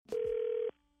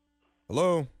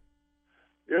Hello?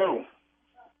 Yo.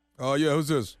 Yeah, who's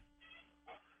this?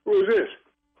 Who is this?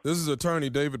 This is attorney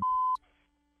David.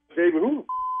 David who?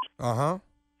 Uh-huh.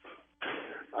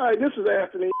 All right, this is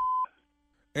Anthony.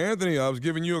 Anthony, I was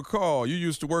giving you a call. You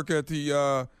used to work at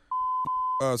the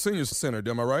senior center,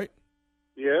 am I right?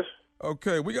 Yes.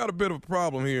 Okay, we got a bit of a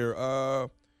problem here. Are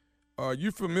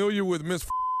you familiar with Miss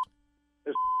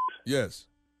Miss Yes.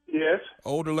 Yes.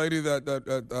 Older lady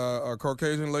a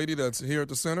Caucasian lady that's here at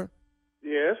the center?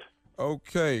 Yes.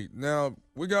 Okay, now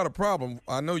we got a problem.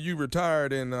 I know you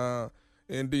retired in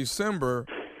December,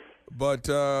 but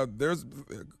there's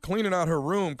cleaning up her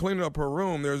room.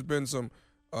 There's been some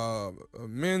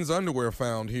men's underwear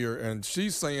found here, and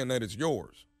she's saying that it's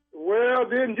yours. Well,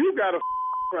 then you got a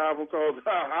problem because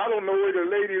I don't know where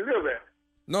the lady live at.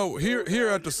 No, here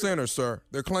at the center, sir.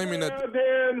 They're claiming that.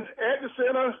 Then at the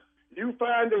center, you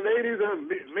find the ladies and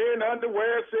men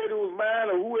underwear, said it was mine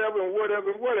or whoever and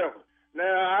whatever.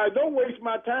 Now, I don't waste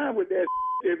my time with that.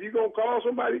 If you're going to call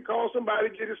somebody,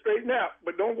 get it straightened out.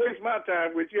 But don't waste my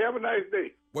time with you. Have a nice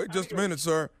day. Wait just a minute,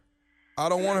 sir. I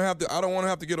don't want to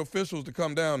have to get officials to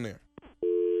come down there.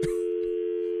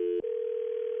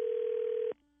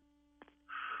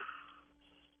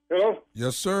 Hello?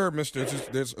 Yes, sir, Mister.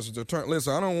 This is the turn.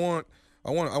 Listen, I want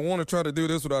to try to do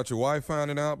this without your wife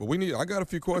finding out, but I got a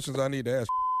few questions I need to ask.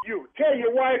 You tell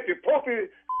your wife to puppy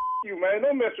you, man.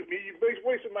 Don't mess with me. You're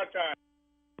wasting my time.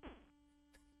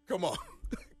 Come on.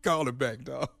 Call it back,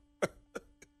 dog.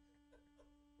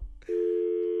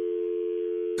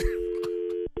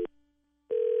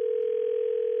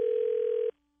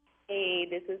 Hey,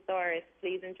 this is Doris.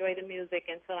 Please enjoy the music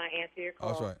until I answer your call.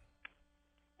 That's right.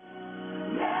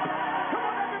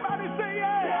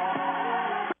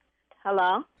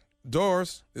 Hello?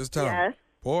 Doris, it's Tom. Yes.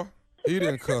 Boy, he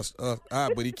didn't cuss us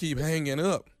out, but he keep hanging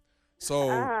up. So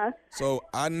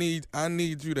I need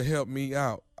you to help me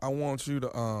out. I want you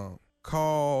to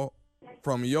call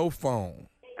from your phone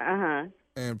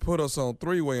and put us on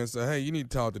three-way and say, hey, you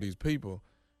need to talk to these people.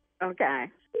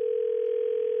 Okay.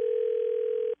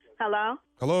 Hello?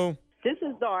 Hello? This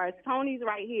is Doris. Tony's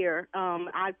right here.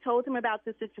 I told him about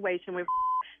the situation with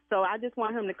so I just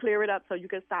want him to clear it up so you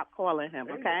can stop calling him,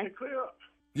 okay? Clear up.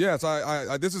 Yes,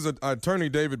 this is attorney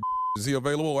David. Is he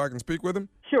available where I can speak with him?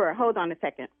 Sure. Hold on a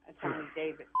second. Attorney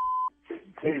David.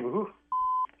 David who?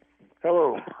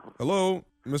 Hello. Hello,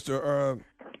 Mr.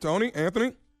 Tony,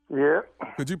 Anthony? Yeah.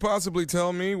 Could you possibly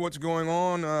tell me what's going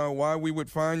on, why we would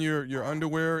find your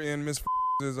underwear in Miss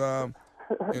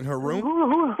in her room?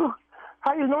 Who?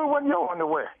 How you know it wasn't your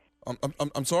underwear?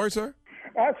 I'm sorry, sir?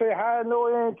 I say, how I know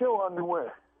it ain't your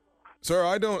underwear? Sir,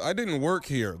 I didn't work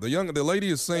here. The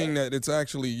lady is saying that it's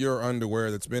actually your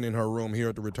underwear that's been in her room here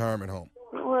at the retirement home.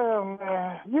 Well,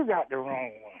 man, you got the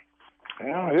wrong one.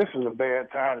 You know, this is a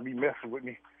bad time to be messing with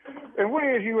me. And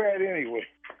where is you at anyway?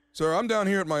 Sir, I'm down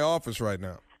here at my office right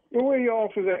now. And where your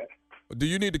office at? Do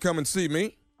you need to come and see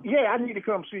me? Yeah, I need to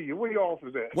come see you. Where your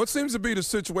office at? What seems to be the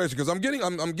situation? Because I'm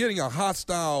getting a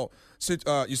hostile.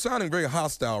 You're sounding very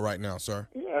hostile right now, sir.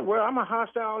 Yeah, well, I'm a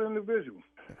hostile individual.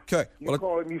 Okay. You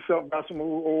calling me something about some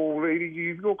old lady?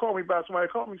 You go call me about somebody.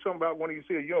 Call me something about one of you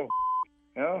said, yo,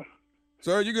 you know?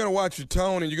 Sir, you're gonna watch your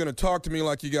tone and you're gonna talk to me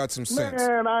like you got some sense.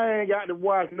 Man, I ain't got to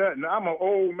watch nothing. I'm an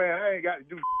old man. I ain't got to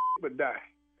do but die.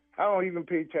 I don't even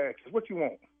pay taxes. What you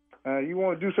want? You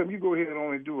want to do something, you go ahead and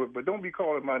only do it, but don't be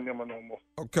calling my number no more.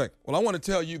 Okay. Well, I want to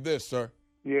tell you this, sir.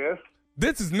 Yes?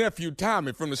 This is Nephew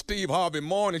Tommy from the Steve Harvey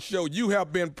Morning Show. You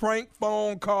have been prank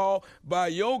phone called by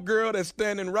your girl that's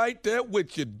standing right there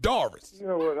with you, Doris. You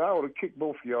know what? I ought to kick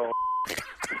both of y'all.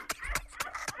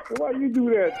 Why you do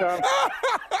that, Tom?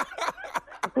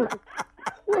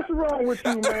 What's wrong with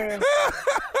you, man?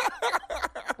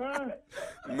 Huh?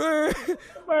 Man,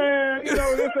 you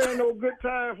know, this ain't no good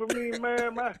time for me,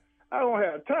 man. I don't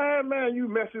have time, man. You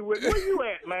messing with where you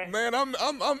at, man? Man, I'm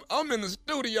in the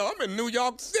studio. I'm in New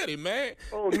York City, man.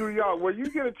 Oh, New York. Well, you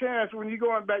get a chance when you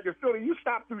going back to Philly. You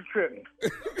stop through Trenton.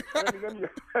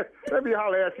 let me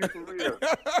holler at you for real.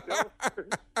 You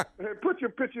know? Put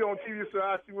your picture on TV so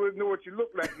I know what you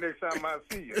look like next time I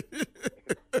see you.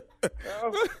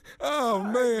 Oh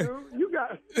man, you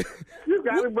got it,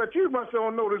 but you must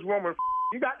don't know this woman.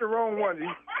 You got the wrong one.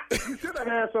 You should have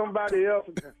had somebody else.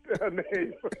 It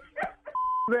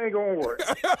ain't gonna work. This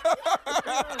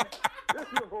is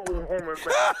old woman, man. And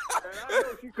I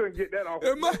know she couldn't get that off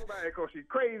nobody because she's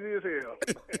crazy as hell.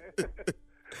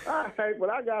 All right,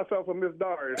 well, I got something for Miss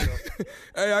Doris.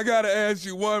 Hey, I gotta ask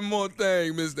you one more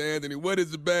thing, Mr. Anthony. What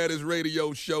is the baddest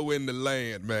radio show in the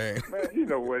land, man? Man, you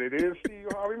know what it is, Steve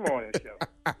Harvey Morning Show.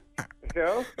 You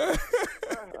know?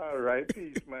 All right,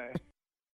 peace, man.